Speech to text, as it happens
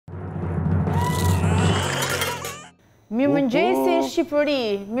Mirëmëngjesi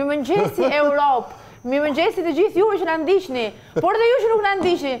Shqipëri, mirëmëngjesi Europë, mirëmëngjesi të gjithë juve që na ndiqni, por dhe ju që nuk na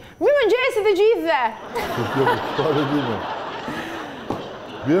ndiqni. Mirëmëngjesi të gjithëve.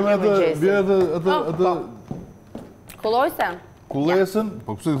 Bie atë Kullojsen? Kullesën,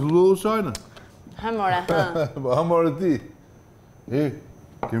 po pse të lullë shajnë? Hamore, Hamore ti.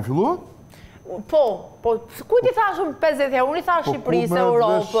 Kemi filluar? Po, ku ti thashëm 50 herë? Unë i thash Shqipërisë,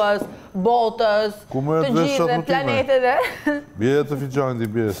 Europës, botës, të gjithë, planeteve. Bie të fiqajnë ti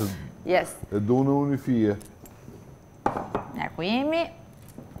bie, se e du në unë i fije. Ja, ku jemi?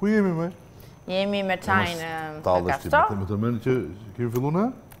 Ku jemi me? Jemi me qajnë të Kafsho. Me të menë që kemi fillu në?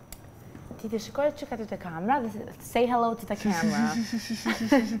 Ti të shikoj që ka ty të kamera dhe say hello to the camera.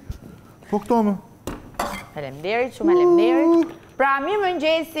 Po këto me? Faleminderit, shumë faleminderit. Pra,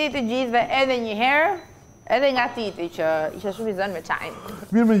 mirëmëngjesi të gjithëve edhe një herë, edhe nga Titi që ishte shumë i zënë me qajnë.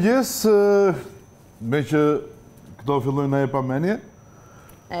 Mirëmëngjes, me që këto fillojnë na e pamenje.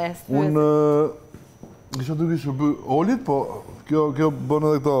 Unë kisha duke shërbë Olit, po kjo bën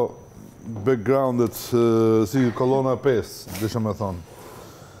edhe këto backgroundet si kolona 5, desha me thonë.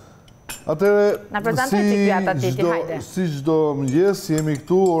 Atere, si çdo mëngjes, jemi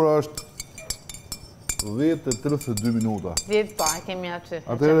këtu, ora është 10:32 minuta. 10 pa, e kemi aty.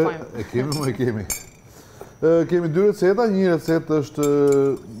 Atere, e kemi. Kemi 2 receta, një recet është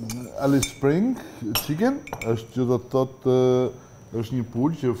Alice Spring chicken, është që do të thotë është një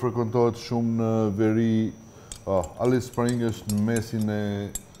pulë që frekuentohet shumë në veri. Alice Spring është në mesin e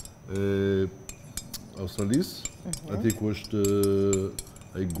Australisë, aty ku është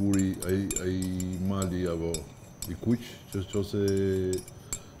ai guri, ai mali apo i kuq, që qose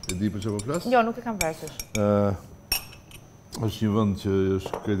e di për që po flas? Jo, nuk e kam parasysh. Është një vend që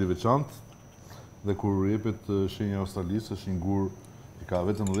është kredi veçantë dhe kur rripet shenja Australisë është një gur i ka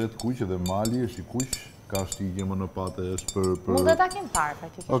vetëm 10 kuq dhe mali është i kuq, ka shtigje më në pate është për... Mund dhe ta kem parë,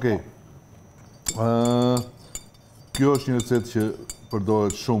 praktikisht. Okej. Kjo është një recet që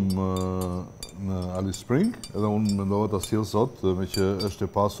përdoret shumë në Alice Spring, edhe unë mendova ta sjell sot, me që është e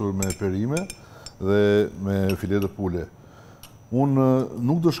pasur me perime dhe me filet të pule. Unë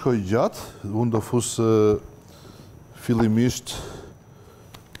nuk do shkoj gjatë, unë do fus fillimisht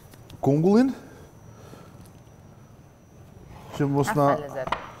kungullin, që mos na...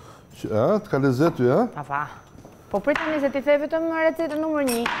 Të ka lezet ty, a? Pa. Po pritë një se ti the vetëm recetën numër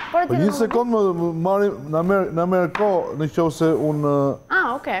 1. Po një sekund na merë ko në qovë se unë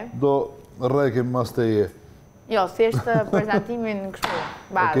do rrekim mas teje. Jo, thjesht prezentimin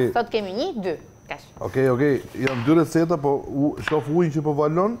kështu. Sot kemi 1, 2. Kash. Okej, jam 2 receta, po shkof ujnë që po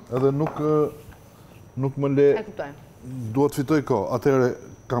valon edhe nuk më le... E kuptoj. Duhet fitoj ko. Atere,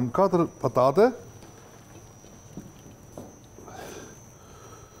 kam 4 patate.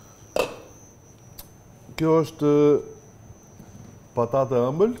 Kjo është patate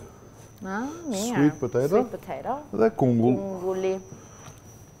ëmbël, sweet potato, dhe kungull.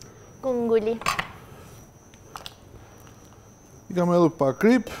 Kungulli. I kam edhur pa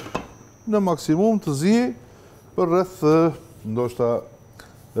krip, në maksimum të zi, për rreth, ndoshta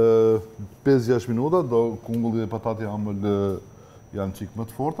 5-6 minuta, do kungulli dhe patate ëmbël janë qik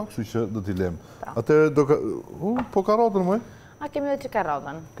më të forta, kështu që do t'i lem. Atere, po karotën, mëj? A, kemi dhe që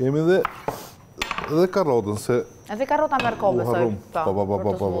karotën. Kemi dhe karotën, se... Edhe karota merë kohë, besoj. Po.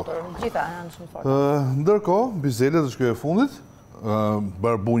 Gjitha janë shumë forta. Ndërko, bizele të shkoj e fundit,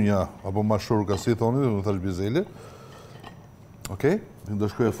 barbunja, apo mashur, ka si thoni, dhe më thash bizele. Okej, do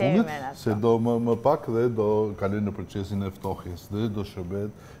shkoj e fundit, se do më pak dhe do kalin në procesin e ftohjes, dhe do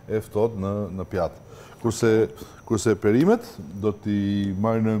shërbet e ftot në pjatë. Kurse perimet, do t'i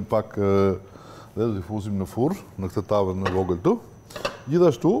marinojmë pak dhe do t'i fusim në furr, në këtë tavën në vogël tu.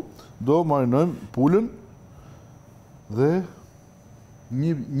 Gjithashtu, do marinojmë pulën dhe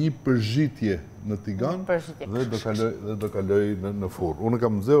një përzhitje në tigan dhe do kaloj në furr. Unë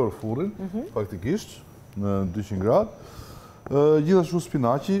kam nxehur furrin, faktikisht, në 200 gradë. Gjithashtu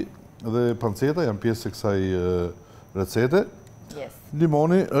spinaci dhe panceta janë pjesë e kësaj recete.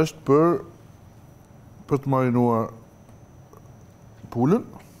 Limoni është për të marinuar pulën.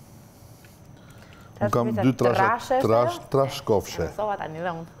 Unë kam 2 trash kofshe.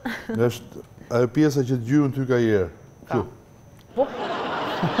 është ajo pjesa që të gjyrën ty ka jerë. Kjo.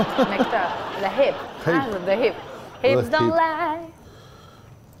 Me këta, the hip. The hip. Hips don't lie.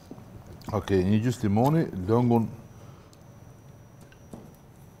 Okej, një gjys limoni, lëngun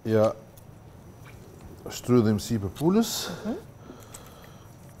ja shtrydhim si për pulës.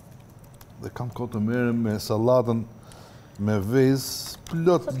 Dhe kam kohë të merrem me sallatën me vezë,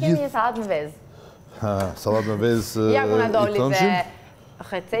 plot gjithë. Sot kemi një salatë me vezë. Salatë me vezë ja ku na doli dhe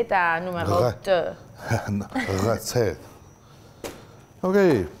Receta numero 2. Recet.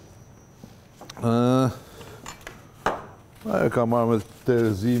 Okej. E ka marrë me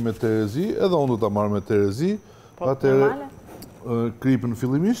Terezi, edhe unë do ta marrë me Terezi. Atëherë kripën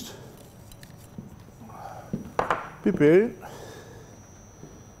fillimisht. Piperin.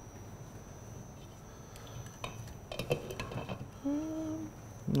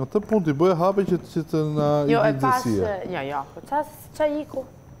 Në të punë t'i bëjë hape që të nga i gjithësia. Jo, qa iku?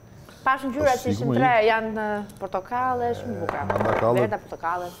 Pash ngjyra që ishin 3, janë portokale, shumë bukra. Verda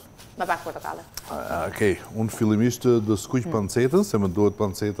portokale, më pak portokale. Okej, unë fillimisht do skuq pancetën, se më duhet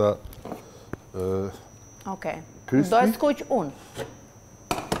panceta Okej. crispy. Do e skuq unë?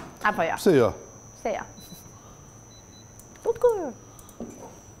 Apo jo? Pse jo? Pse jo? Tut kur?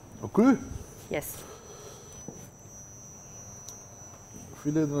 O kry? Yes.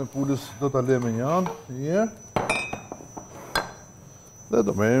 Filetën e pulës do t'a le me një anë, një. Dhe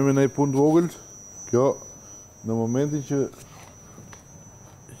do merrem në një punë të vogël. Kjo, në momentin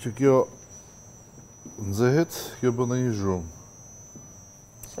që kjo nxehet, kjo bën një zhurmë.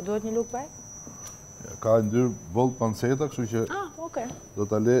 Se duhet një luk baj? Ka ndyrë boll panceta, kështu që okej. do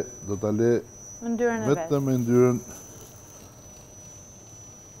t'a le Në ndyrën e vetë. vetëm me ndyrën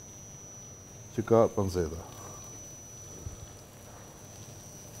që ka panceta.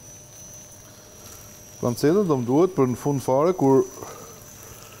 Panceta do më duhet për në fund fare,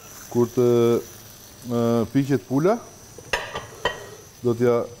 kur të piqet pula, do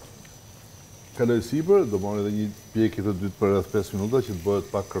t'ja kaloj sipër, do marrë edhe një pjekje të dytë për rreth 5 minuta që të bëhet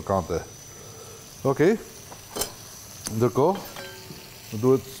pak krokante. Okej. Ndërkohë, më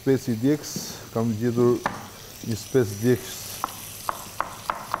duhet speci djegës, kam gjetur një spec djegës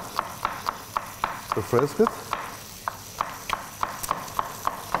të freskët.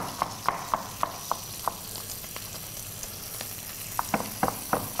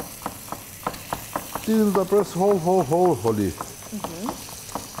 Titin të pres holi.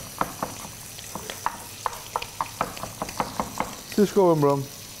 Si shkove mbrëm?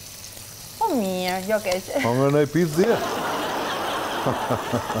 Po mirë, jo keq. Pa më nëj pitë dhje?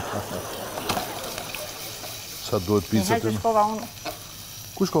 Sa duhet pitë Njëherë që shkova unë.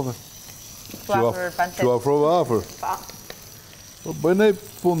 Ku shkove? Tu afër pancet. Që afrove afër? Pa. Po bëj nej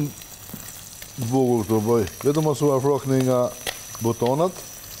punë të vogël këtu bëj. Vetëm mos u afrokni nga botonat,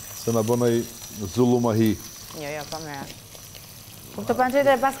 se na bën ai zullumahi. Jo, pa mera. Po këtë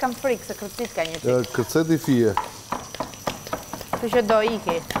pancete pas kam frikë, se kërcit ka një qik. Kërcet i fije. Kështu që do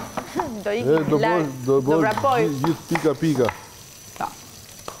iki. Do iki lartë, do vrapoj. Gjithë pika. Po.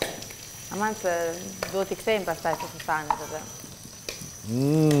 Aman se duhet i kthejmë pastaj të susanet edhe.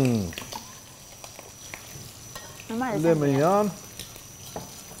 Le me janë.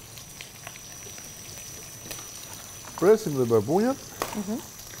 Presim dhe barbunjat.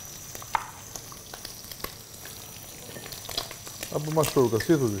 Apo ma shtoru, ka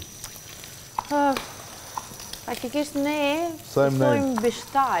si të di? Praktikisht ne Sajmë ne. pësojmë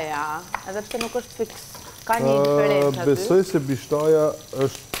bishtaja, edhe pse nuk është fiks. Ka një diferencë aty. Besoj se bishtaja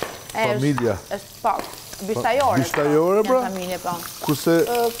është familja. Është po, bishtajore. Bishtajore, pra? Janë familje, po. Kurse,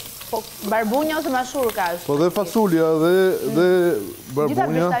 Po, barbunja ose mashurka është. po dhe fasulja dhe Gjitha barbunja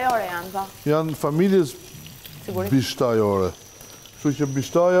bishtajore janë, po. janë familjes Sigurisht. bishtajore. Kështu që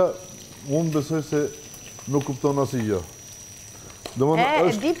bishtaja, unë besoj se nuk kupton asgjë.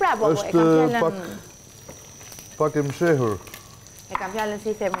 E di pra, po, e kam fjalën... Pak e mshehur. E kam fjalën si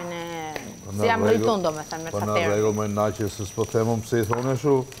i themin e... Si jam rritun, do me thënë, me Po në faterën. rregull me naqe, se s'po themëm pse i thonë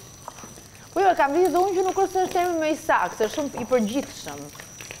shu. Po jo, e kam vitë dhe unë që nuk është termi me i sakë, se shumë i përgjithshëm.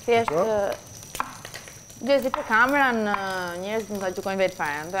 Thjesht... Gjezi për kameran, njerëz më të gjukojnë vetë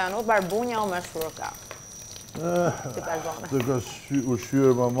fare, në të janë o barbunja o me shurka. Si pazone. Të ka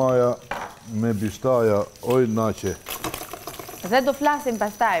ushqyer mamaja me bishtaja, oj naqe. Dhe do flasim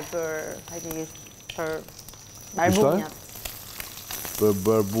pastaj për barbunjat. Për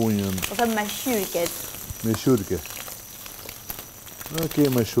barbunjën. Po thëmë me shyrket. Me shurke. Okej,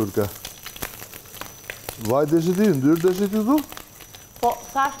 me shurka. Vaj deshit ti, ndyrë deshit ti tu? Po,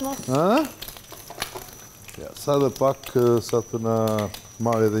 thash mos... Ha? Ja, sa dhe pak, sa të na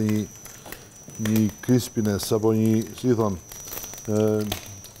marrë edhe një crispiness, apo një, si thonë,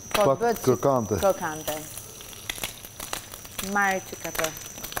 pak krokante. Krokante. Marë që ka të.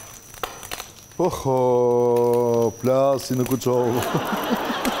 Oho, plasi në kuqovë.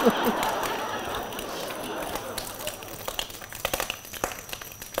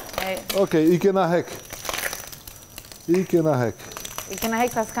 Okej, i kena hek. I kena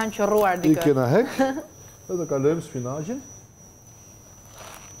hek sa s'kanë qërruar dikë. I kena hek. Edhe kalojmë spinaqin.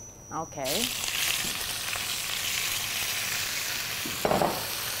 Okej.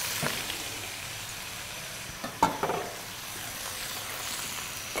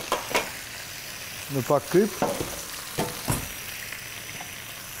 me pak krip,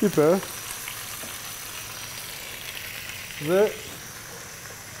 piper dhe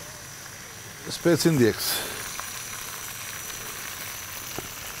speci ndjekës.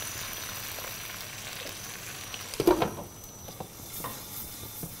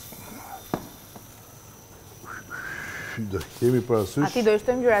 Kemi parasysh. A ti do i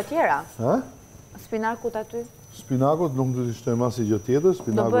shtojmë gjëra tjera? Ha? Spinakut aty? Spinakut nuk do t'i shtojmë asnjë gjë tjetër.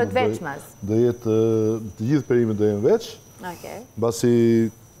 Do bëhet veç mas? Do jetë, të gjithë perimet do jenë veç. Okej. Mbasi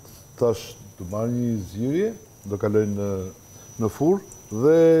tash të marrë një zierje, do kalojnë në furr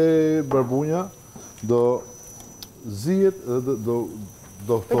dhe barbunja do zihet dhe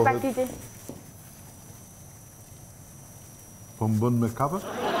do Për pak Titi? Po më bën me kapët?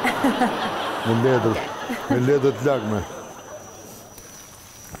 Me letër të lagme.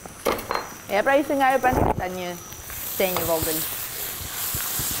 E pra ishte nga e panceta një shenjë vogël.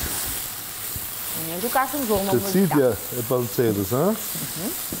 Një ku ka shumë gjumë. Secitja e pancetës, ha?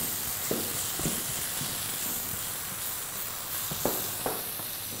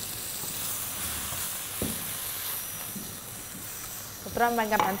 Po tromba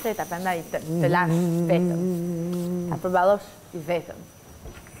nga panceta, prandaj të lash vetëm. Ta përballosh i vetëm.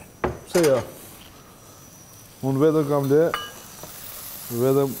 Pse jo? Unë vetëm kam le,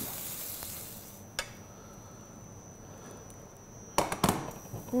 vetëm...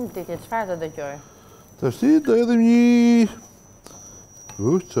 Titi, çfarë të dëgjoj? Tash ti do edhim një...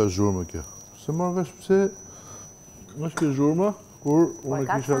 Qa zhurmë kjo? Se marrë vesh pse... Më shke zhurma, kur unë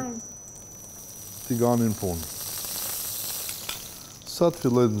kisha tiganin punë. Sa të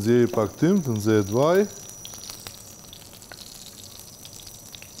filloj të nxjerrë pak tym, të nxehet vaj.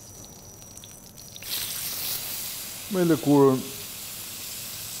 Me lëkurën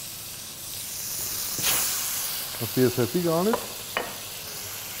në pjesë e tiganit.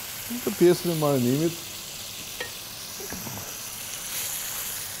 Në pjesën e marinimit.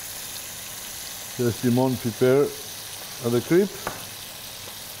 Që është limon, piper edhe krip.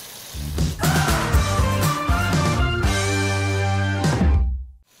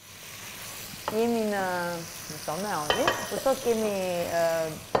 Jemi në tonë e ori, për sot kemi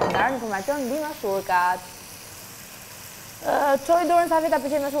ndarë informacion mbi mashurkat. Qoj dorën sa veta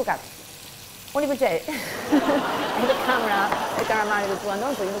pëlqej mashurkat. Unë i pëlqej. Edhe kamera, e kameramani do t'ua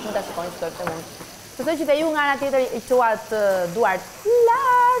ndonë, po ju nuk mund ta shikoni çfarë të mund. Besoj që te ju nga ana tjetër i quat duart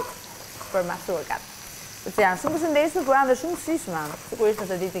lart për mashurkat. Sepse janë shumë të shëndetshëm, por janë dhe shumë të shijshme, sigurisht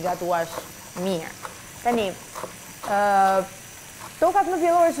nëse di t'i gatuash mirë. Tani, tokat më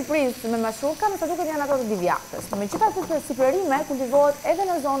diellore Shqipërisë me mashurka, më sa duket janë ato të divjakës. Megjithatë që si perime kultivohet edhe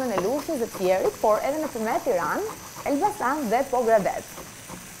në zonën e Lushnjës dhe Fierit, por edhe nëpërmjet Tiranë, Elbasan dhe Pogradet.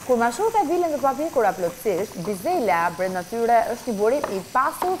 Kur mashurka vilen të papikura plotësisht, bizela brenda tyre është një burim i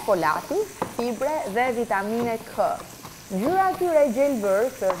pasur folati, fibre dhe vitamine K. Ngjyra e tyre e gjelbër,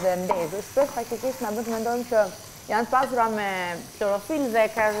 që është dhe ndezur, shpesh faktikisht na bën të mendojmë që janë të pasura me klorofil dhe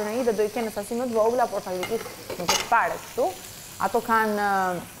karotenoide do i kenë në sasi më të vogla, por faktikisht nuk është fare kështu. Ato kanë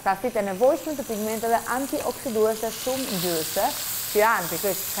sasitë e nevojshme të pigmenteve antioksiduese shumë ngjyrëse, që janë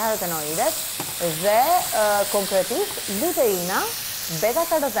pikërisht karotenoidet dhe konkretisht luteina,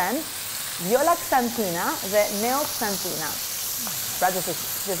 beta-karoten, violaksantina dhe neoksantina. Pra që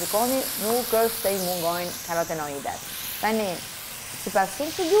shikoni, nuk është se i mungojnë karotenoidet. Tani, sipas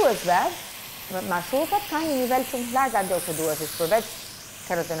shumë studiuesve, mashurkat kanë një nivel shumë të lartë antioksiduesis përveç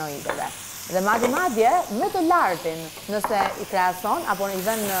karotenoideve. Dhe madje me të lartin, nëse i krahason apo i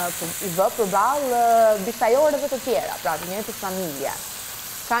vë përballë bistajoreve të tjera, pra të njëjtës familje.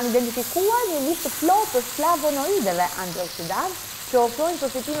 Kanë identifikuar një listë të plotë të flavonoideve antioksidant që ofrojnë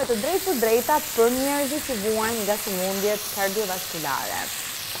përfitime të drejta për njerëzit që vuajnë nga sëmundjet kardiovaskulare.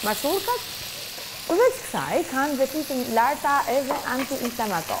 Mashurkat, përveç kësaj, kanë veçi të larta edhe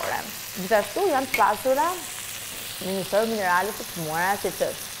anti-inflamatore. Gjithashtu janë të pasura në një sër minerale të çmuara siç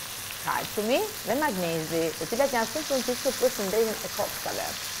është kalciumi dhe magnezi, të cilat janë shumë të rëndësishme për shëndetin e kockave.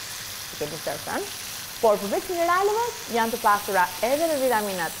 E keni thënë? Por përveç mineraleve janë të pasura edhe në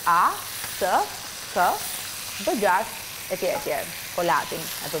vitaminat A, C, K, B6 etj. Folatin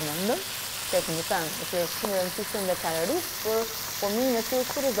e përmendëm, që e kemi thënë, që është shumë i rëndësishëm dhe kalorisht për formimin e syrës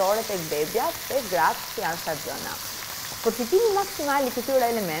kurrizore tek bebjat, tek gratë që janë shtatzëna. Përfitimi maksimal i këtyre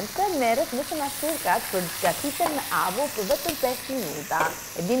elementeve merret nëse mashurkat përgatiten në avull për vetëm 5 minuta.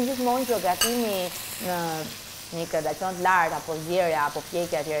 E dim gjithmonë që gatimi në një gradacion të lartë apo zierja apo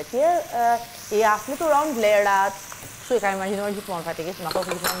pjekja etj. I afluturon vlerat. Kështu i ka imagjinuar gjithmonë fatikisht, ma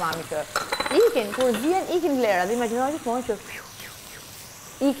thotë gjithmonë mami që kur zien, ikin vlerat, dhe imagjinuar gjithmonë që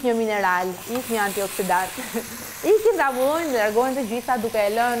ik një mineral, ik një antioksidant, ikin të avullojnë dhe largojnë të gjitha duke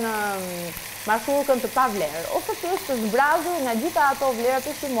e lënë mashurkën të pa vlerë, ose të është zbrazur nga gjitha ato vlerat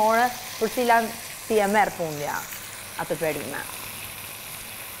ushqimore për cilat ti e merr fundja atë perime.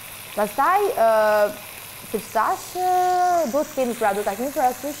 Pastaj, siç thash, duhet ta kemi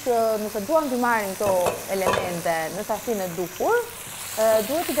parasysh nëse duam të marrim këto elemente në sasinë e duhur,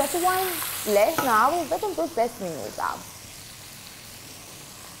 duhet të gatuajmë lesh në avull vetëm për 5 minuta.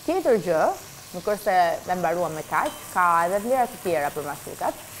 Tjetër gjë, nuk është se e mbaruam me kaq, ka edhe vlera të tjera për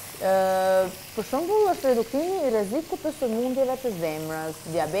mashurkat. Për shembull, është reduktimi i rrezikut të sëmundjeve të zemrës,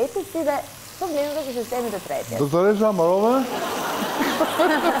 diabetit, si dhe problemeve të sistemit të tretjes. Doktoresha, mbarove?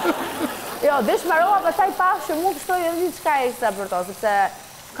 Jo, desh mbarova, pastaj pash që mund të shtoj edhe diçka ekstra për to, sepse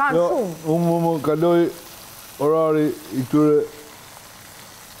kanë shumë. Unë më kaloj orari i këtyre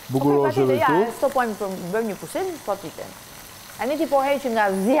bukurosheve këtu. Ja, stopojmë, bëjmë një pushim, po Titin. Ani ti po heqim nga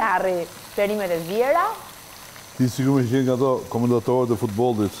zjarri perimet e ziera. Ti sigurisht që nga ato komentatorët e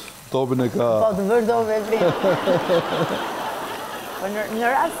futbollit, topin e ka... Po të vërdove e vrim. Po në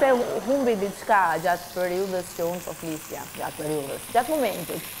rast se humbi diçka gjatë periudhës që unë po flisja, gjatë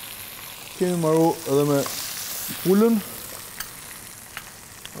momentit. Kemi marru edhe me pulën.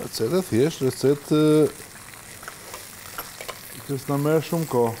 Recetë thjesht, recetë që s'na merr shumë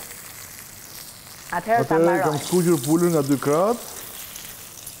kohë. Atëherë ta mbaroj. Kam skuqur pulën nga 2 krahat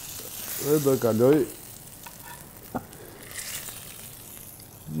dhe do e kaloj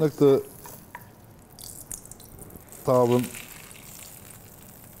në këtë tavën.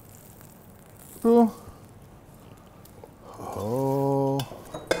 Këtu.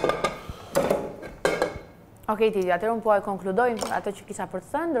 Okej, Titi, atëherë unë po e konkludoj ato që kisha për të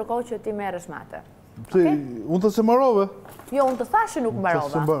thënë, ndërkohë që ti merresh me atë. Unë të se mbarove? Jo, unë të thashë nuk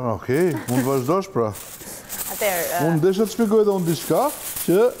mbarova. Okej, mund vazhdosh pra. Atëherë... Unë desha të shpjegoj dhe unë diçka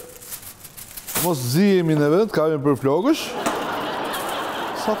që mos zihemi neve, të kemi për flokësh.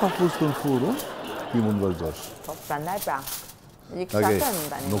 Sa ta fush të në furë, ti mund vazhdosh. Po, prandaj pra. I kisha thënë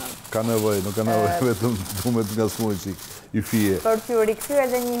tani. Nuk ka nevojë, vetëm duhet nga smoj qik, i fije. Për t'ju rikthyer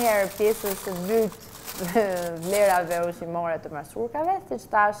edhe një herë pjesës së dytë vlerave ushqimore të mashurkave, siç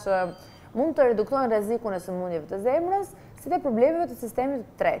thash, mund të reduktojnë rrezikun e sëmundjeve të zemrës, si dhe problemeve të sistemit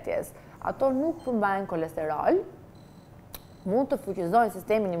të tretjes. Ato nuk përmbajnë kolesterol, mund të fuqizojnë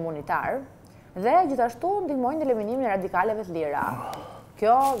sistemin imunitar dhe gjithashtu ndihmojnë në eliminimin e radikaleve të lira.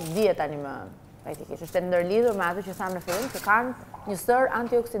 Kjo dihet tani më praktikisht është e ndërlidhur me atë që thamë në fillim, që kanë një sër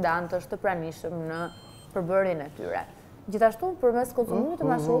antioksidantësh të pranishëm në përbërjen e tyre. Gjithashtu, përmes konsumimit të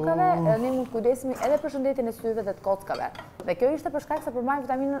mashurkave, ne mund të kujdesemi edhe për shëndetin e syve dhe të kockave. Dhe kjo ishte për shkak se përmbajnë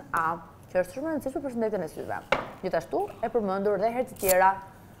vitaminën A, që është shumë e rëndësishme për shëndetin e syve. Gjithashtu, e përmendur dhe herë të tjera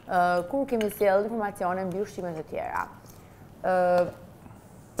kur kemi sjellë informacione mbi ushqimet e tjera.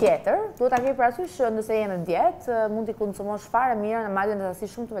 Tjetër, duhet ta kemi parasysh që nëse je në dietë, mund të konsumosh fare mira në madje në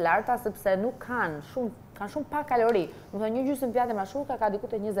sasi shumë të larta, sepse nuk kanë shumë pak kalori. Do të thonë një gjysmë pjatë mashurka ka diku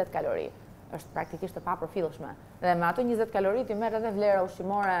te 20 kalori. Është praktikisht e papërfillshme. Dhe me ato 20 kalori ti merr edhe vlera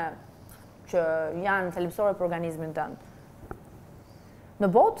ushqimore që janë thelbësore për organizmin tënd. Në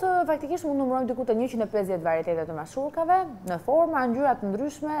botë, faktikisht mund numërojmë diku te 150 varietete të mashurkave, në forma, ngjyra të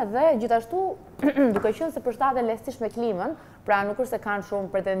ndryshme dhe gjithashtu duke qenë se përshtaten lehtësisht me klimën, pra nuk është se kanë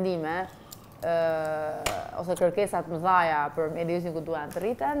shumë pretendime ose kërkesa të mëdha për mjedisin ku duan të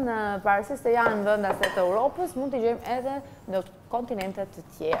rriten, pavarësisht se janë vendaste të Europës, mund t'i gjejmë edhe në kontinente të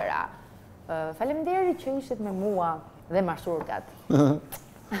tjera. Faleminderit që ishit me mua dhe mashurkat.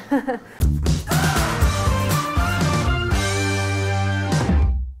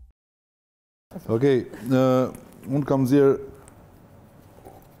 Okej, unë kam nxjerr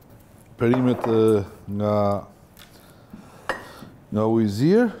perimet nga ujë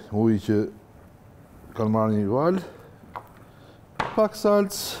zier, ujë që kanë marrë një val, pak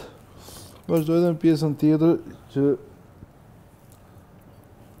salcë, vazhdoj edhe në pjesën tjetër që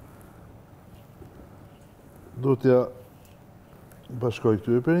do t'ja bashkoj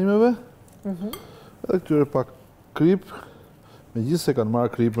këtyre perimeve, edhe këtyre pak krip, me gjithë se kanë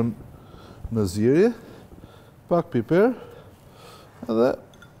marrë kripën në zierje, pak piper, edhe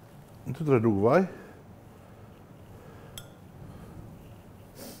në të tre lugë vaj.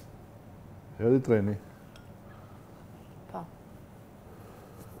 Erdhi treni. Po.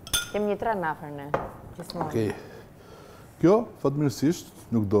 Kem një tren me afër ne, gjithmonë. Okej. Kjo, fatmirësisht,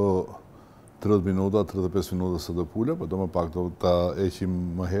 nuk do 30 minuta, 35 minuta se do pule, po do më pak do ta heqim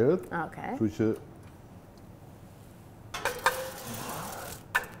më herët. Okej. Kështu që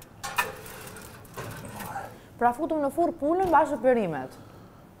Pra futum në furrë pulën bashkë me perimet.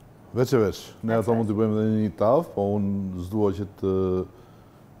 veç e veç. Ne ato mund t'i bëjmë edhe një tavë, po unë s'dua që të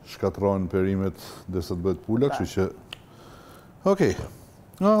shkatrojnë perimet derisa të bëhet pula, kështu që okej.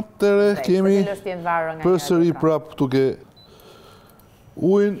 Atëre kemi përsëri prap duke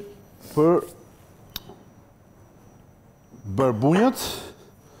ujin për barbunjat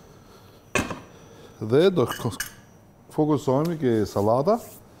dhe do fokusohemi ke salata,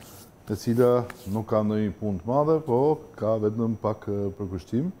 e cila nuk ka ndonjë punë të madhe, po ka vetëm pak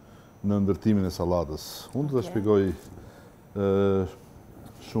përkushtim në ndërtimin e sallatës. Unë të shpjegoj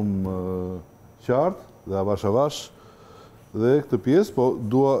shumë qartë dhe avash dhe këtë pjesë, po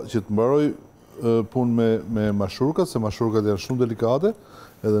dua që të mbaroj punë me mashurkat, se mashurkat janë shumë delikate,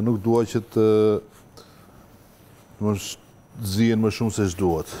 edhe nuk dua që të zihen më shumë se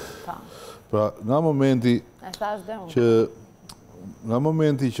ç'duhet. Pra, nga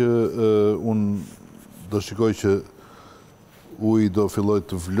momenti që unë do shikoj që uji do filloj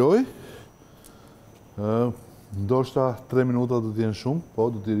të vloj, ndoshta 3 minuta do t'jenë shumë, po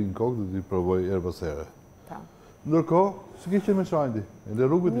do t'i rinë kokë, do t'i provoj herë pas here. Ndërkohë, si ke qenë me çajin ti? E le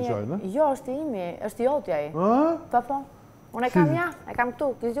rrugët i çajin, a? Jo, është imi, është jotja ai. Po. Unë e kam e kam këtu,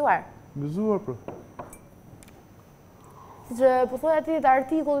 gëzuar. Gëzuar, pra. Që po thoja ti të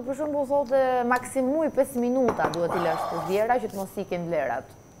artikulli për shumë po thotë maksimumi 5 minuta duhet t'i lësh të ziera që të mos ikin vlerat.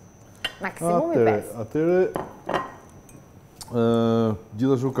 Maksimumi 5. Atëre,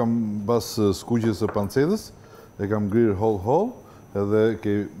 gjithashtu kam bas skuqjes së pancetës, e kam ngrirë holl, edhe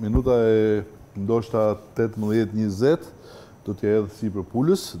ke minuta e ndoshta 18-20 do t'ja edhë si për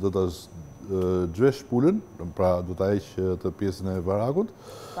pulës, do t'a gjvesh pulën, pra do t'a heq të pjesën e varakut,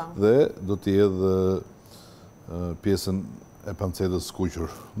 dhe do t'i edhë pjesën e pancetës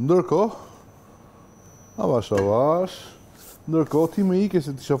skuqur. Ndërkohë, avash, ndërkohë ti më ike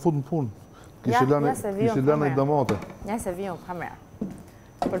se t'isha fut në punë. Kishe lanë e damate. Ja se vion kamera,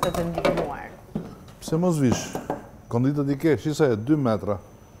 për të ndihmuar. Pse mos vish? Konditat i ke, shisa e 2 metra.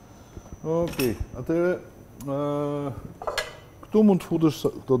 Okej, atëre, këtu mund të futësh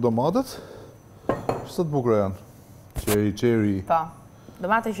këto domatet. Sa të bukura janë? Qeri. Po,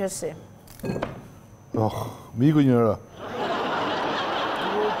 domate qersi. Miku njëra.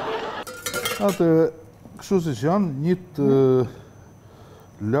 Atëre, kështu si që janë, një të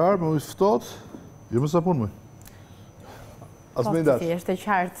larë me ujë ftohtë, jo më sapun më. As me ndash. Po, si është e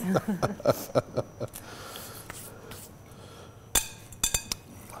qartë.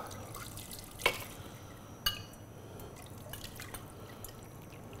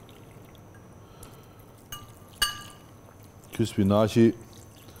 Ky spinaci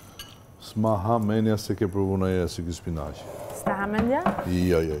s'ma ha menja se ke provu në ere si ky spinaci. S'ta ha menja?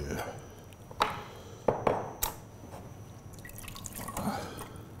 Jo.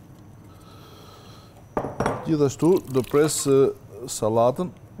 Gjithashtu do pres salatën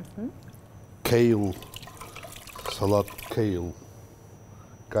kale. Salat kale.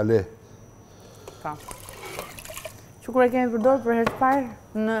 Kale. Po. Që kur e kemi përdorur për herë të parë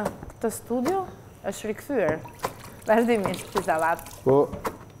në këtë studio, është rikthyer. Vazhdimisht që salat. Po,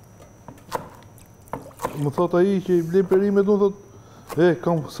 më thot aji që i blej perimet, unë thot,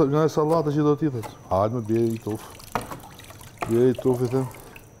 kam nga e salata që do t'i thot. Hajtë me bjeri i tuf. Bjeri i tuf i them.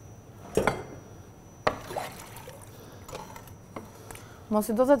 Mos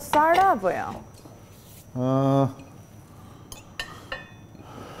i do të sara, apo jo?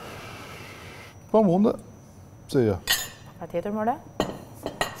 Po mundë, pse jo? Pa tjetër, more?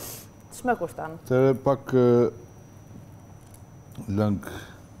 Shme kushtan? Tere pak lëng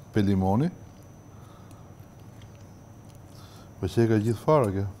pe limoni. Po që e ka gjithë fara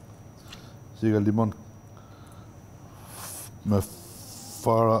kjo. Që e ka limon me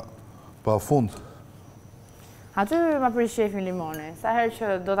fara pa fund. Aty ma për shefin limoni. Sa herë që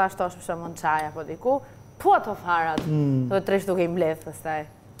do t'a shtosh për shumë në qaj apo diku, po ato farat. Do të tresh duke i mbledh pëstaj.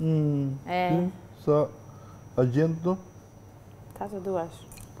 Sa agent do? Ta të duash.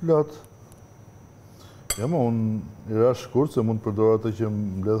 Plot. Ja ma, unë i rash shkurt se mund të përdor atë që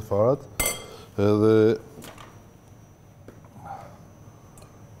mbledh farat. Edhe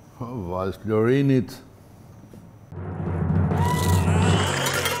vaj florinit.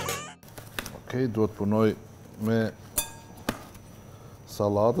 Okej, duhet punoj me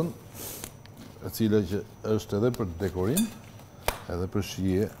salatën, e cila që është edhe për dekorim, edhe për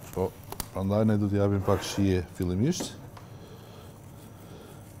shije, po prandaj ne du t'i japim pak shije fillimisht.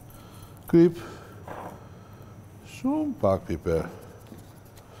 Kryp, shumë pak piper.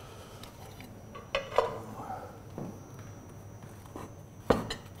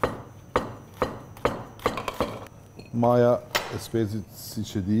 Maja e specit, si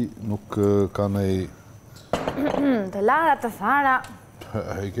që di, nuk ka nej... Të lara të fara...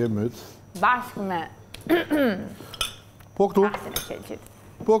 E ke mytë. Bashkë me... Po këtu.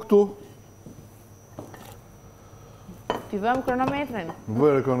 Po këtu. Ti vëmë kronometrin?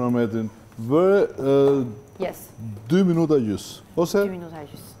 Vëre kronometrin. Vëre 2 minuta gjys. 2 minuta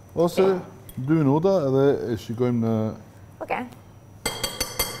gjys. Ose 2 minuta edhe e shikojmë në... Okej.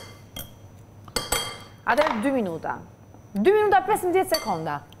 Atëherë 2 minuta. 2 minuta 15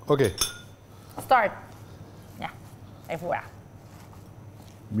 sekonda. Okej. Start. Ja, e fura.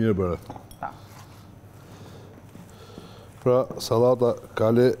 Mirë bërë. Pa. Pra, sallata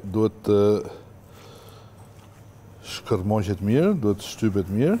kale duhet të shkërmoqet mirë, duhet të shtypet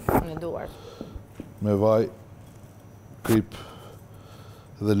mirë. Në duar. Me vaj, krip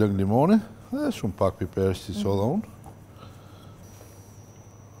dhe lëng limoni, dhe shumë pak piper që që dhe unë.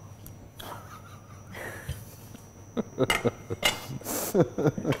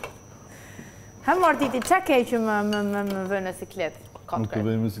 Ha mor Titi, qa ke që më vë në siklet? Nuk të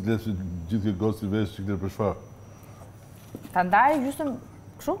vejmë në siklet që gjithë këtë gosë të vejë siklet për shfarë. Ta ndaj gjusëm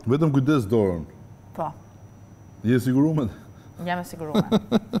këshu? Vetëm kujdes dorën. Po. Je sigurume? Jam e sigurume.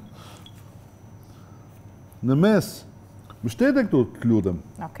 Në mes, më shtete këtu të lutem.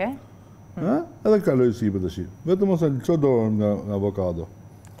 Okej. Edhe kaloj sipër të shi. Vetëm ose lëqo dorën nga avokado.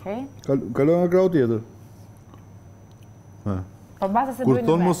 Okej. Kaloj nga krau tjetër. Po basa se bëjnë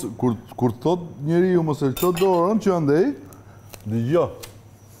në mes. Kur thot njeri ju mos e lëqo dorën që andej, dëgjo.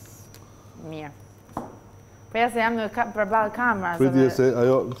 Mirë. Përja se jam në përballë kamerës. Pritje se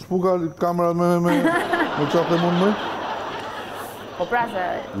ajo, shpu ka kamerat me qatë e mund më? Po pra se...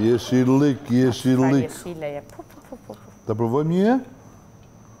 Je shirlik. Jeshile. Ta provojmë një?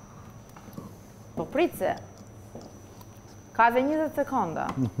 Po prit se... Ka dhe 20 sekonda.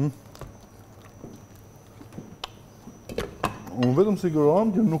 Unë vetëm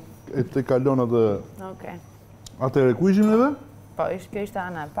sigurohem që nuk e te kalon atë... Okej. Atëre, ku ishim neve? Po, kjo ishte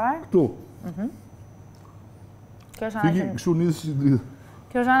ana e parë. Këtu. Kjo është ana që... Kështu njësë...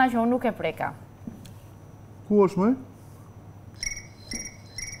 Kjo është ana që unë nuk e preka. Ku është me?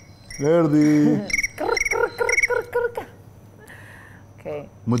 Erdi... Okej.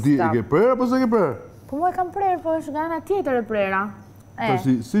 Më di, e ke prerë apo se ke prerë? Po mu e kam prerë, po është nga ana tjetër e prera.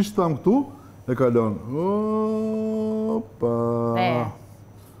 Si shtam këtu, e kalon. Opa...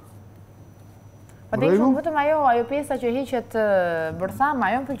 Po të ishëm vetëm ajo pjesa që hiqet bërtham,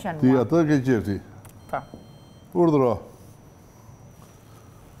 ajo më pëlqen mua. Ti atë ke qefti? Po. Urdhëro.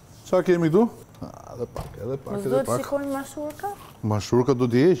 Qa kemi këtu? Edhe pak. Mos duhet të shikojmë mashurka? Mashurka do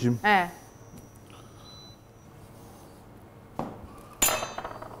t'i heqim.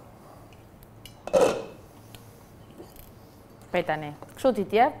 Prej tani. Kështu ti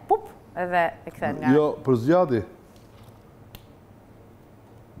tje, pup, edhe e kthen nga. Jo, për zgjati.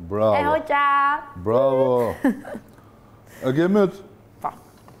 Bravo. E hoqa! Bravo. E ke myt? Po.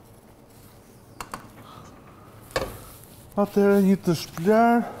 Atëre një të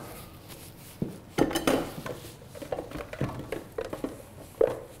shplar.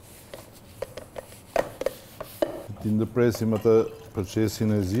 Ti ndëpresim atë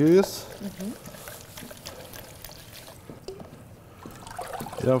procesin e zirjes.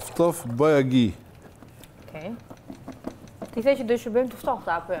 Ja ftof bajagi. Okej. Ti the që do i shërbejmë të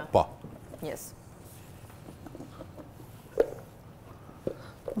ftohta, apo jo? Pa. Yes.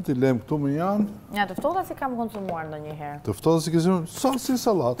 Ti lem këtu me janë. Ja, të ftohta si kam konsumuar ndonjëherë. Të ftohta si kësimë, sa si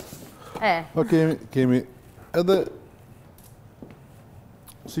salat. Kemi edhe,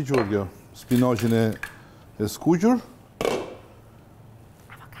 si qërë kjo, spinaqin e skuqur.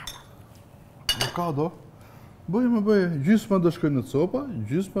 Avokado. Bëje, gjysma do shkojnë në copa,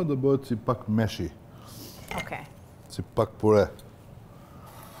 gjysma do bëhet si pak meshi. Okej. Si pak pure.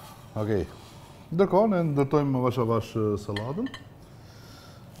 Okej. Ndërkohë, ne ndërtojmë më vash salatën.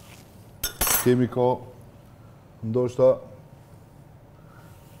 Kemi ka ndoshta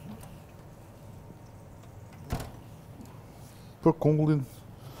për kungullin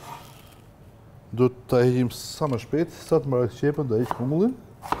do të heqim sa më shpejt, sa të më rëqepën do heq kungullin,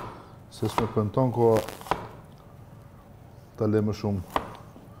 se s'me pënton ko ta le më shumë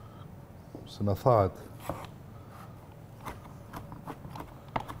se në thahet.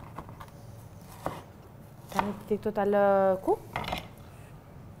 Tani ti këtu ta lë ku?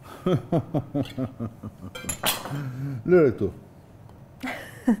 Lëre këtu.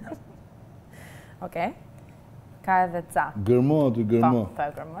 Okej. Ka edhe ca. Gërmo aty, gërmo. Po,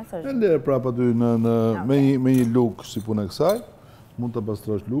 gërmo. E lëre prap aty me një lugë si punë e kësaj. Mund të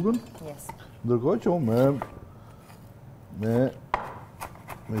pastrosh lugën. Yes. Ndërkohë që unë me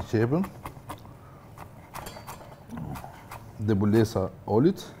qepën. Debulesa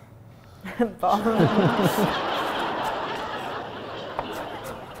olit. Po.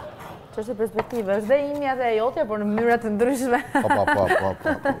 Që është perspektive, është dhe imja dhe e jotja, por në mënyrat të ndryshme. Pa.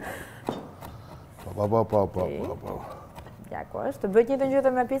 Ja, ku është? Të bëjt një të njëtë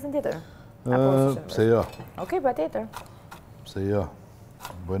me pjesën tjetër? Pse jo. Okej, pa tjetër. Pse jo.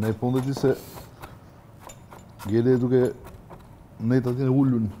 Bëjnë e punë dhe ti se gjele duke nejtë atin e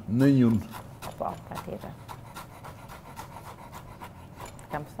ullun, në njën. Po, pa tjetër.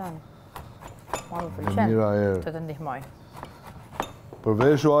 Kam thënë. Mua më pëlqen të të ndihmoj.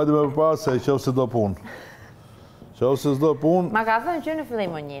 Përveç u hajde me përpara se qofë se do punë. Qofë se s'do punë... Ma ka thënë që në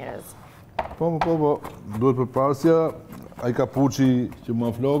fillim o njërës. Po, duhet përparësja, a i kapuqi që më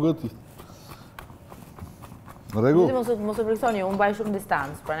flogët. Në regu? Mos e friksoni, unë baj shumë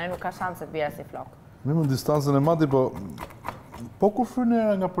distancë, pra ne nuk ka shansë të bjerë si flokë. Me më distancën e mati, po kur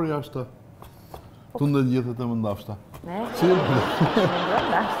frynera nga për jashta? Tu ndë gjithët e më ndafshta. Ne? Cilë? Në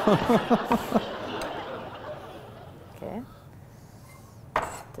brënda. Oke.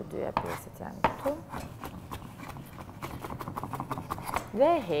 Të dyja pjesët janë këtu.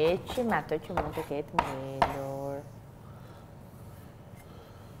 Dhe heqim ato që mund të ketë ngelur.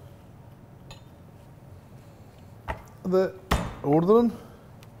 Dhe urdhërën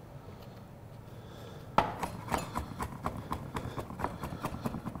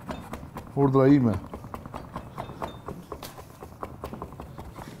urdhëra ime.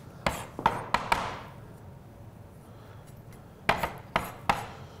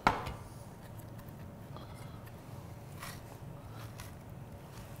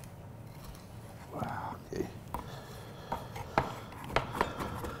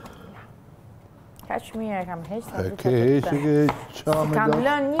 Ka që mire e kam heqë, E ke heqë, qa me kam lot.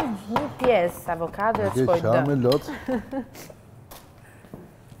 lënë një pjesë avokado e të shkoj Qa me lot.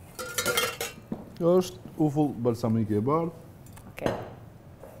 Kjo është ufull balsamike e bardhë. Okej.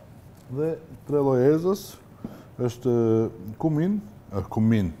 Dhe 3 lloj erëzës. Është kumin,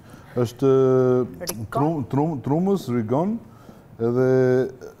 është trumës, rigon, edhe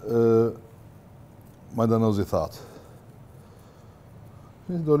majdanoz i thatë.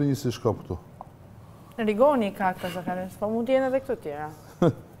 Një doli një si shkop këtu. Rigoni ka këta zakonisht, po mund t'jenë edhe këtu tjera.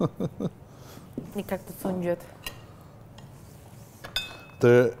 Një ka këtë thonë gjëtë. Të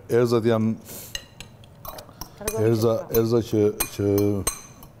erëzat janë erëza që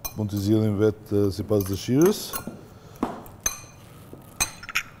mund t'i zgjidhin vetë si pas dëshirës.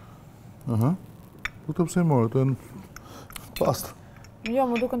 Po të pse i morë, të në pastë. Jo,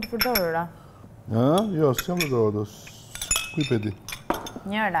 më duken të përdorura. Jo, s'jam përdorura, kuj peti?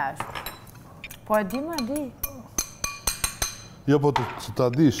 Njëra është. Po e di më e di. Jo, po që ta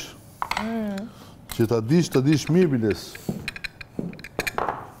dish. Që ta dish mirë biles.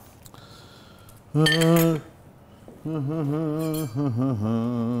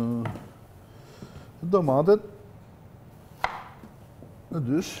 Domatet në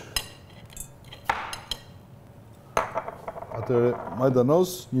dysh. Atëre majdanoz,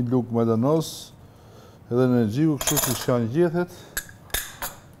 një luk majdanoz, edhe në gjiku kështu si shka një gjethet.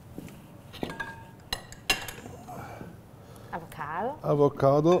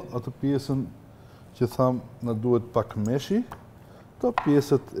 Avokado, atë pjesën që thamë në duhet pak meshi, të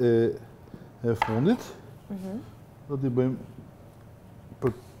pjesët e fundit, do t'i bëjmë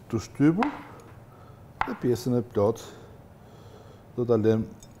për të shtypur, dhe pjesën e plot, do t'a lem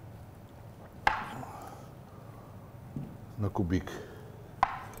në kubik.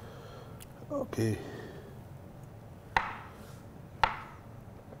 Okej.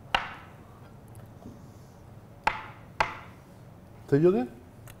 Të gjodi?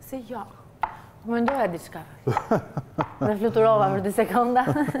 Si jo. Më ndoja diçka. Dhe fluturova për 2 sekonda.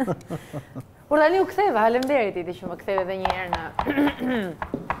 Por tani u ktheva, faleminderit Titi që më ktheve edhe një herë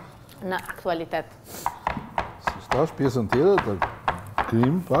në aktualitet. Si shtash pjesën tjetër të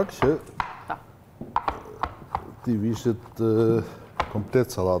krim pak që ti vishet komplet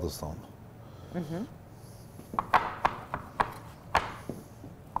salatës tonë.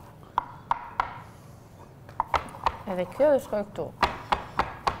 Edhe kjo dhe shkoj këtu.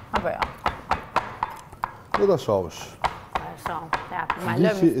 Apo jo? Dhe ta shavësh. Ja, ma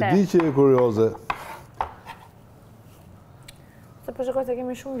lëm mister. Di që e kurioze. Se po shikoj se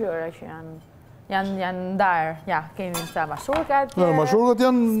kemi shumë gjëra që janë ndarë. Ja, kemi sa mashurkat. Mashurkat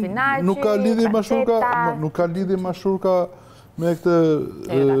janë, nuk ka lidhje mashurka me këtë...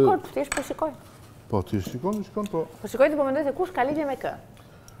 Dakor, thjesht po shikoj. Po, ti shikon, po. Po shikoj dhe po mendoj se kush ka lidhje me kë.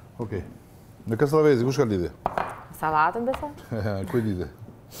 Okej. Me kastravezi, kush ka lidhje? Sallatën, besa? Kuj lidhje?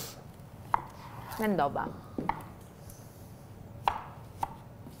 Me ndoba.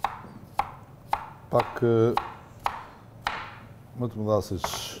 Pak më të më dha se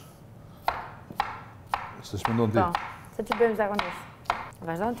shmendon ti. Po, se që bëjmë zakonisht.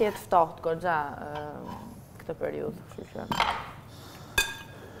 Vazhdon të jetë ftohtë goxha këtë periudhë, kështu që.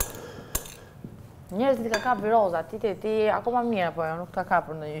 Njerëzit i ka kap viroza, ti akoma mirë, po jo, nuk ta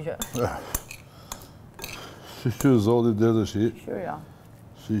kapur në një gjë. Shqyr zoti deri të shi. Shqyr jo.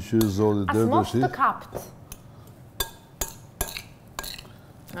 Shqyr zoti deri të shi. As mos të kapt.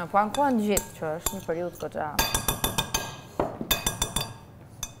 Po ankohen gjithë, që është një periudhë goxha.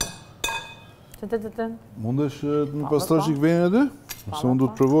 Mundesh të më pastrosh çik venin aty? Se unë du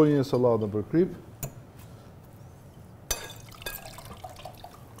të provoj një sallatë për krip.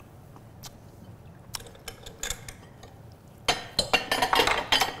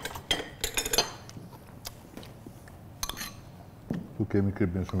 Tu kemi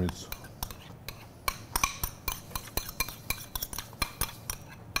kripin shumicë.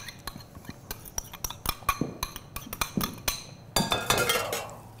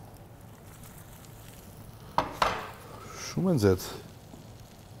 Shumë e nxehtë.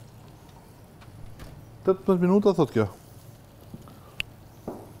 18 minuta, thot kjo.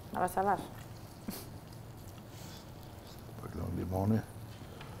 Avash. Pak lënë limoni.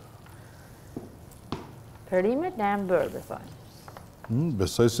 Perimet ne janë bërë, besoj.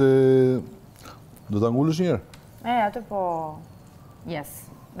 Besoj se do ta ngulësh një herë. Atë po... Yes,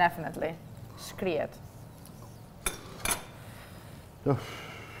 definitely. Shkrihet.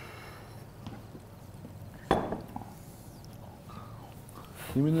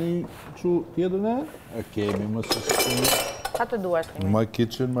 Kemi në një që tjetër ne? Kemi, më së kemi. Qa të duart kemi? My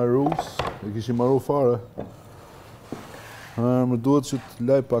kitchen, my rules. E kishim marru fare. Më duhet që të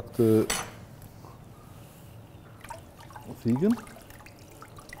laj pak të thikën.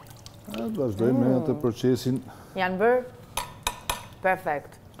 Të vazhdoj me atë procesin. Janë bërë?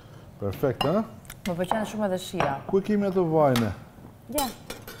 Perfekt. Perfekt, ha? Më pëlqen shumë edhe shija. Ku e kemi ato vajne? Ja.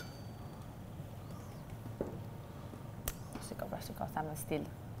 Shiko, sa me stil.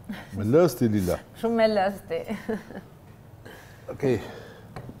 Me lësti, Lila. Shumë me lësti. Okej.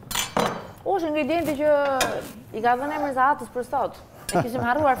 Është ingredienti që i ka dhënë emrin sallatës për sot. E kishim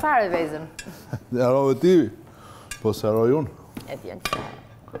harruar fare vezën. Dhe harrove ti, po se harroj unë. E tjenë që.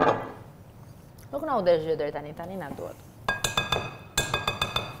 Nuk na u desh gjë deri tani na duhet.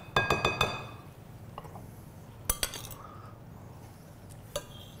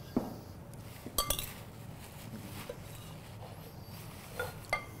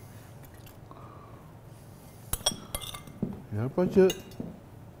 Ja, pa që...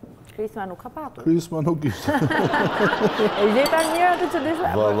 Krisma nuk ka patur. Krisma nuk ishte. E gjeta njërë atë që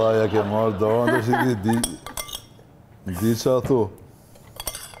dishe? Valla, ja ke marrë dorën, të shi di... Di që a thu.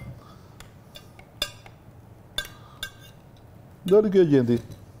 Dori kjo gjenti.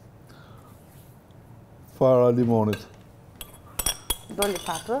 Fara limonit. Doli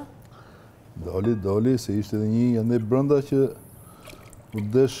patur? Doli, se ishte dhe një janë brënda që u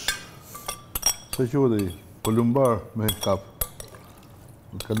desh... Se që vëtë i? Polumbar me kap.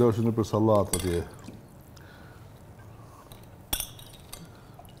 Në kaloshin në për sallatë atje.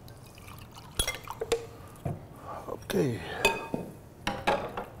 Okej.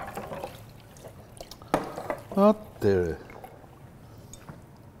 Atëre.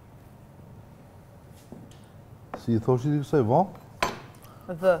 Si i thoshit i kësaj vë?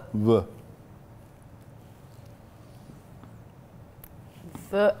 Vë. Vë.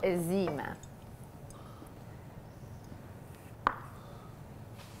 Vë e zime.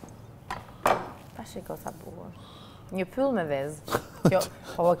 Shiko sa bukur. Një pyll me vezë.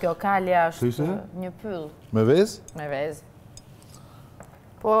 Kjo kalja është një pyll. Me vezë? Me vezë.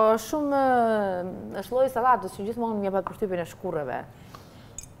 Po shumë është lloj sallatës që gjithmonë më jep përshtypjen e shkurreve.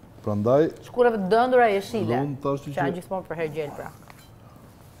 Prandaj shkurreve të dëndura jeshile. Që janë gjithmonë për herë gjel pra.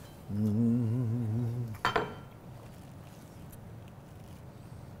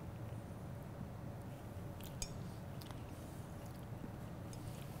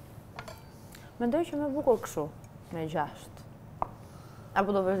 Mendoj që më bukur kështu, me 6.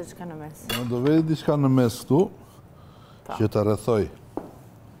 Apo do vesh diçka në mes? Do vesh diçka në mes këtu, që ta rrethoj.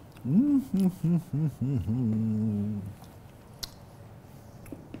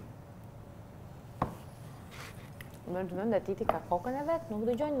 Më të vëndë e Titi ka kokën e vetë, nuk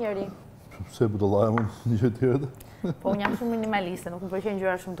dëgjon njëri. Pse për të lajmë një gjë tjetër? Po unë jam shumë minimaliste, nuk më pëlqejnë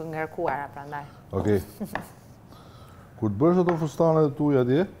gjëra shumë të ngarkuara, prandaj. Okej. Kur të bësh ato fustanet e tuaja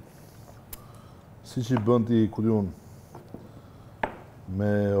atje, si që i bën ti, ku di unë,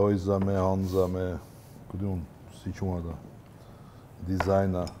 me ojza, me hanza, me, ku di unë, si që ata,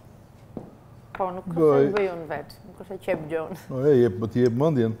 dizajna. Po, nuk është e bëj unë vetë, nuk është e qep gjonë. Ti jep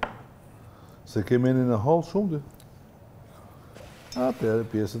mëndjen, se ke menin e hallë shumë ti. Atëherë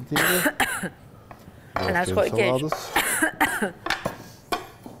pjesën tjetër. Na shkoj keq.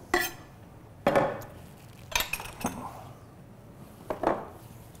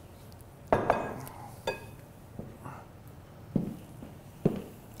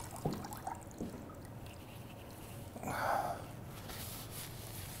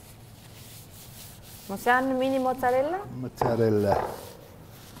 Mos janë mini mozzarella? Mozzarella.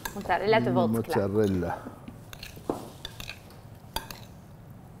 Mozzarella të vogla. Mozzarella.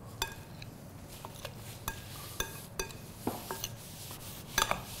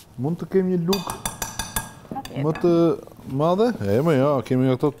 Mund të kemi një lukë më të madhe? Më ja, kemi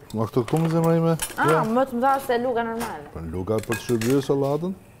këto këtu më zemra ime. Më të mëdha se luka normale. Për luka për të shërbyer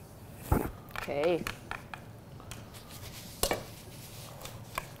sallatën. Okej.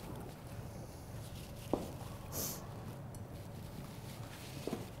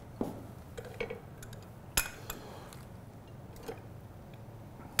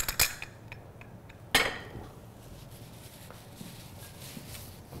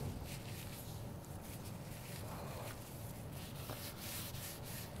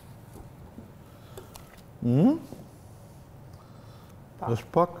 Është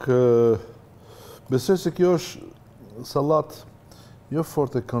pak, besoj se kjo është sallatë jo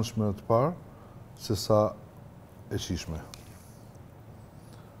fort e këndshme në të parë, se sa e shijshme.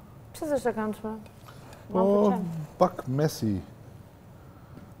 Pse s'është e këndshme? Pak mesi.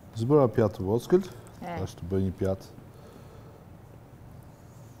 Zbëra pjatë të vockël, është të bëj një pjatë.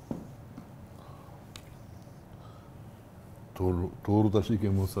 Turru tash i ke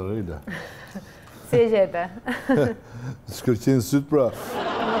mozzarella. Si e gjete? Shkërqen syt pra.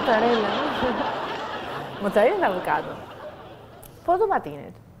 Mozzarella. Mozzarella avokado. Po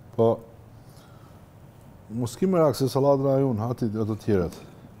tomatinit. Po. Mos kimi rak se sallatën ajon, hati ato tjerat.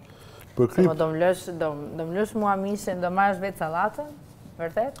 Për Se më do më lësh mua mishin, do marrësh vetë sallatën?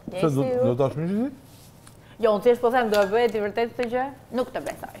 Vërtet? Se do tash mishin ti? Jo, unë thjesht po them, do e bëhet ti vërtet këtë gjë? Nuk të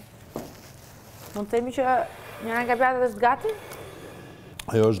besoj. Mund të themi që njëra nga pjatat është gati?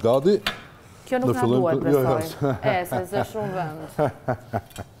 Ajo është gati. Kjo nuk na duhet, besoj. Se zë shumë vend.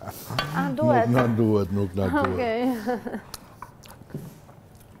 Duhet? Nuk na duhet. Okej.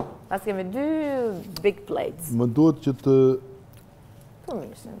 Pas kemi 2 big plates. Më duhet që të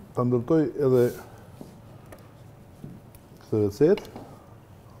Përmishin. ta ndërtoj edhe këtë recetë.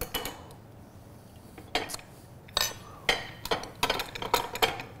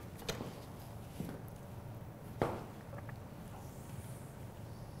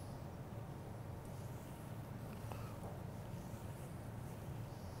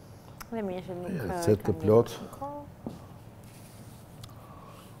 Recetë të plot.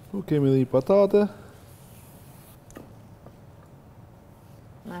 Tu kemi edhe një patate.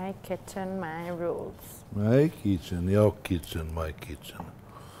 My kitchen, my rules. My kitchen, your kitchen, my kitchen.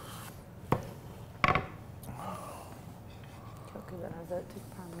 Kjo këtë në zërë të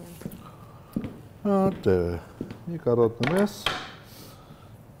pamjen. Atëre, një karot në mes,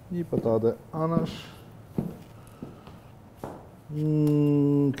 një patate anash,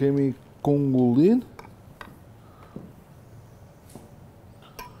 kemi kungullin,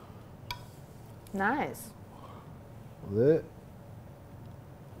 Nice. dhe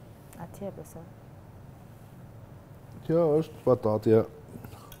Atje pëse. kjo është patatja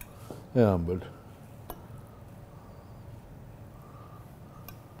e ëmbël.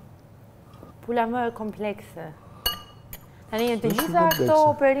 Pula më komplekse. Tani janë të Është gjitha komplekse. këto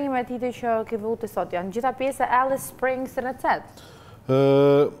operimet ite që ke vëutë sot, janë gjitha pjesë e Alice Spring së recet.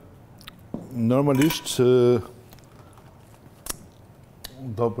 Normalisht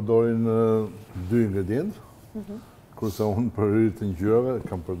do përdorin 2 ingredientë, kurse unë për rrit të ngjyrave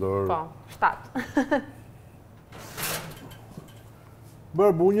kam përdorur Po, 7.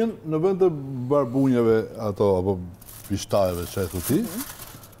 barbunjën në vend të barbunjave ato apo pishtajeve që e thuti,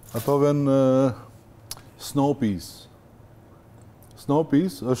 ato vën snow peas. Snow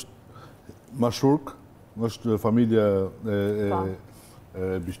peas është mashurk, është familja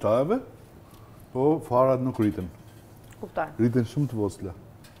e bishtajeve, po farat nuk rriten. Kuptoj. Rriten shumë të vogla.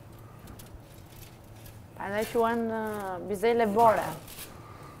 Prandaj quhen bizele bore.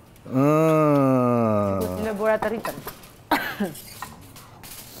 Bizele bore të rritën.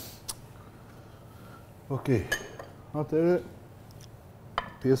 Okej. Atëherë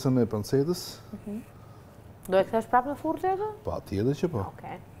pjesën e pancetës, Do e kthesh prapë në furrë tjetër? pa tjetër që po.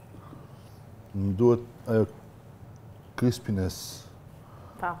 Okej. Më duhet ajo crispiness,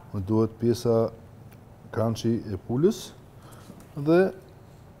 Po. më duhet pjesa crunchy e pulës dhe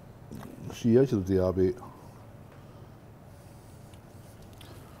shija që do t'i japi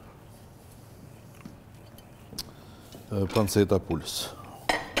panceta pulës.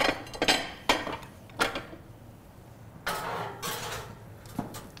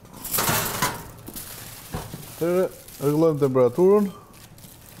 Atëherë, rregullojmë temperaturën,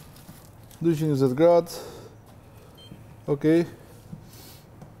 220 gradë, okej.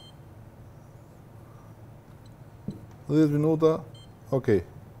 10 minuta, okej.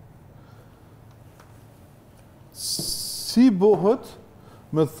 Si bëhet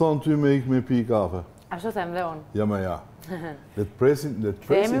me të thonë ty me ikë me pi kafe? Ashtu them dhe unë. Ja me ja. Le të presin.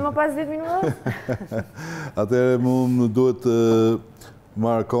 Themi më pas 10 minutës? Atëherë më duhet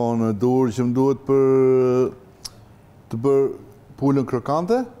marrë kohën e dur që më duhet për të bërë pulën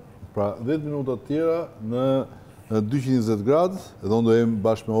krokante, pra 10 minuta të tjera në 220 gradë, edhe unë do jem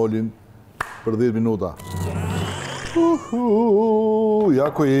bashkë me Olin për 10 minuta. Ja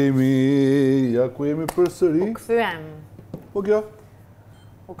ku jemi për sëri. U këthyem. Po kjo?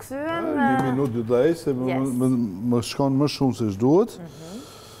 U këthyem... 1 minutë dy taj, se më shkon më shumë se shduhet.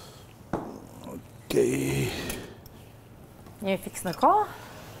 Okej. Një fiks në kohë?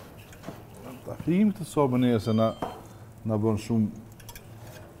 Ta frim këtë sobën e se na bën shumë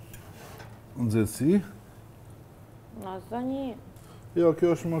nxehtësi. Në zë një... Jo, kjo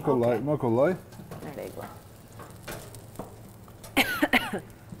është më kollaj. Në rregull.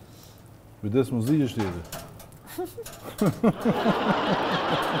 Bides më zgjidhesh tjetër.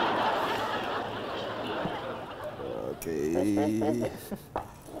 Okej.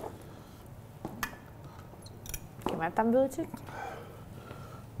 Kemë ta mbyllë qik?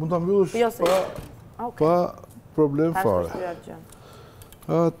 Mund ta mbyllësh pa problem fare.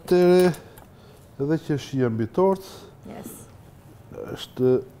 Atëre, edhe që shia mbi tort, është...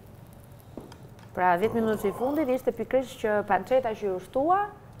 Pra 10 minutë që i fundit ishte pikërisht që pançeta që ju shtua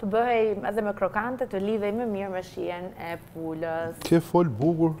të bëhej edhe me krokante, të lidhej më mirë me shien e pulës. Ke fol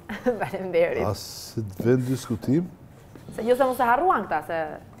bukur. Faleminderit. Asë të vend diskutim. Se jo se mos e harruan këta, se...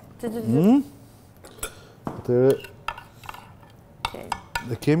 Atëre...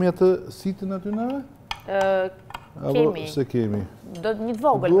 Dhe kemi atë sitin aty nëve? Kemi. Se kemi? Do një të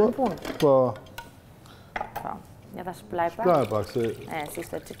vogël, në punë. Po. Po. Një ta shplaj pak? Shplaj pak, se... Si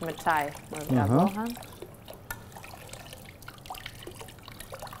ishte qik me qaj, më gabohen.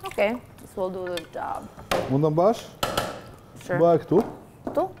 Okej, this will do the job. Mund të mbash? Sure. Bëj këtu?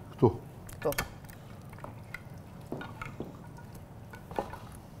 Këtu? Këtu. Këtu.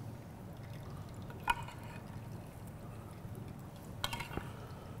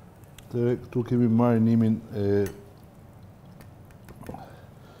 Këtu kemi marinimin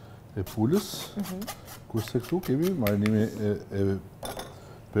e pulës, kurse këtu kemi marinimin e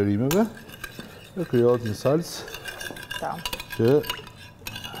perimeve, e krijohet një salcë që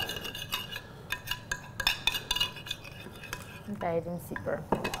ta edhim sipër.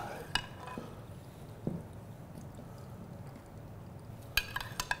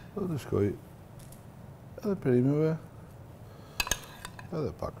 Do të shkoj edhe perimeve,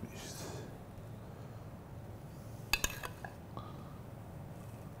 edhe pak misht.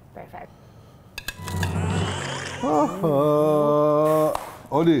 Perfekt.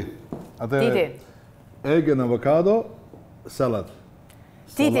 Oli, atëre, egg and avocado, salad.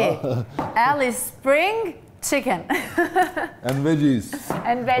 Titin, Alice Spring, chicken. And veggies.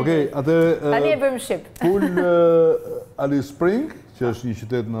 And veggies. Okej, atëre... Tani e bëjmë shqip. Pulë Alice Spring, që është një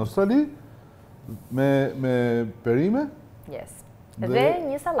qytet në Australi, me perime. Yes. Dhe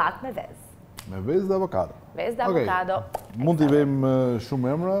një salat me vezë. Me vezë dhe avokado. Vezë dhe avokado. Mund t'i vejmë shumë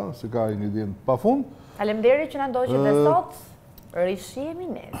emra, se ka ingredient pa fund. Faleminderit që na ndoqët dhe sot. Rishihemi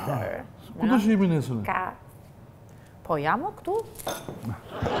nesër. Ku do shihemi nesër? Po jam o këtu?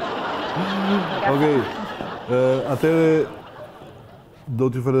 Okej, atëre do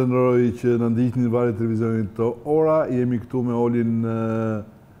t'ju falenderoj që në ndiqni në varë televizionit të Ora. Jemi këtu me Olin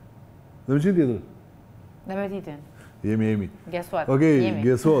dhe me qenë tjetër? Dhe me Titin. Jemi. Guess what? Okej,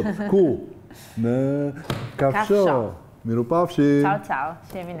 guess what? Ku? Në Kafsho. Miru pafshi. Ciao, ciao.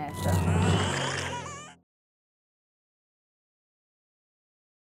 Shihemi nesër.